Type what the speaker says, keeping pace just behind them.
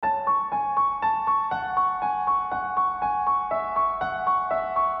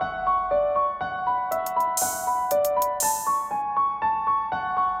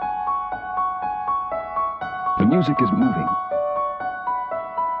music is moving.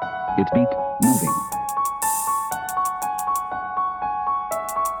 Its beat moving.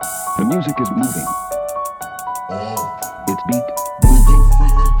 The music is moving. Its beat moving.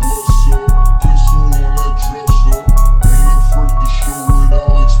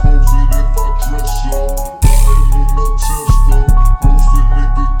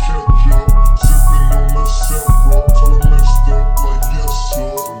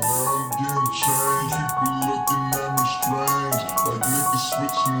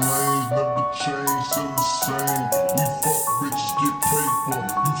 Switching lanes, never change, still the same. We fuck bitches, get paper.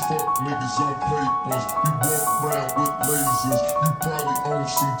 You fuck niggas on papers. We walk around with lasers. You probably own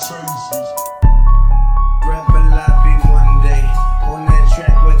some tasers. Rap a lobby one day. On that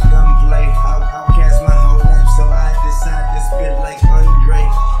track with gunplay. I'll cast my whole life, so I decide to spit like Andre.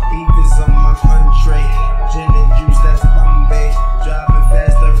 Beef is on my entree. Gin and juice, that's Bombay. Driving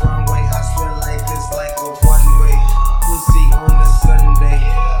fast the wrong way. I swear like this, like a one-way. Pussy on the Sunday,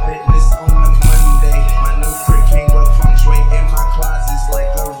 fitness on the Monday. My new trick came with feng shui in my closets like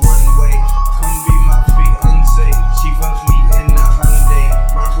a runway. Come be my fiance, she fucked me in the Hyundai.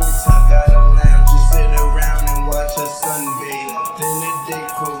 My rooftop got a lounge, just sit around and watch her sunbathe. Dinner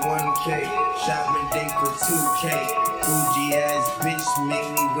date for 1K, shopping date for 2K. Bougie ass bitch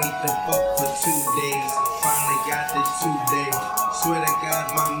make me wait the fuck for 2 days. Finally got the 2 days. Swear to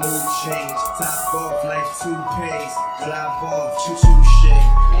God my mood changed. Top off like toupees, drop off, touche.